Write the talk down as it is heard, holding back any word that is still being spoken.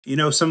You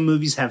know, some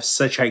movies have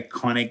such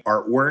iconic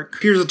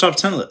artwork. Here's a top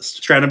 10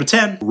 list. Try number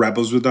 10,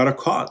 Rebels Without a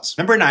Cause.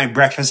 Number 9,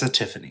 Breakfast at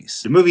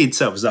Tiffany's. The movie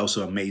itself is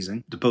also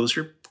amazing. The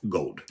poster,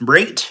 gold. Number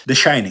 8, The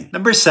Shining.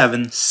 Number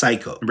 7,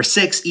 Psycho. Number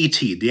 6,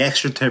 E.T., The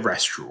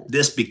Extraterrestrial.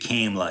 This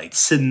became like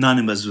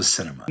synonymous with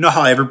cinema. You know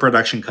how every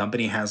production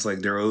company has like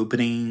their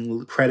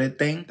opening credit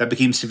thing? That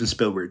became Steven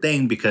Spielberg's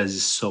thing because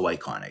it's so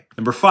iconic.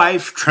 Number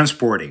 5,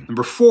 Transporting.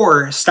 Number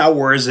 4, Star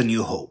Wars: A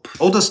New Hope.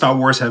 All the Star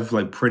Wars have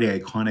like pretty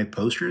iconic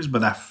posters, but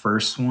that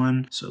first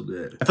one, so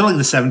good. I feel like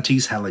the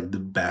 70s had like the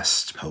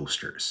best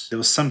posters. There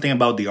was something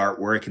about the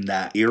artwork in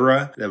that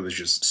era that was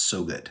just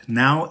so good.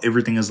 Now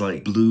everything is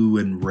like blue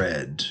and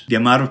red. The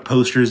amount of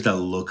posters that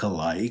look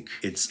alike,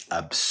 it's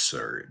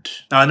absurd.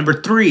 Now, number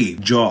 3,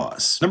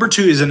 Jaws. Number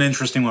 2 is an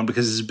interesting one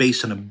because it's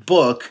based on a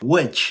book,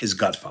 which is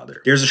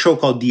Godfather. There's a show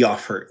called The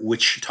Offer,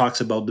 which talks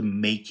about the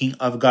making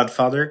of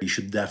Godfather. You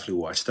should definitely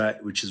watch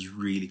that, which is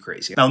really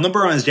crazy. Now,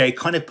 number 1 is the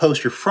iconic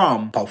poster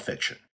from Pulp Fiction.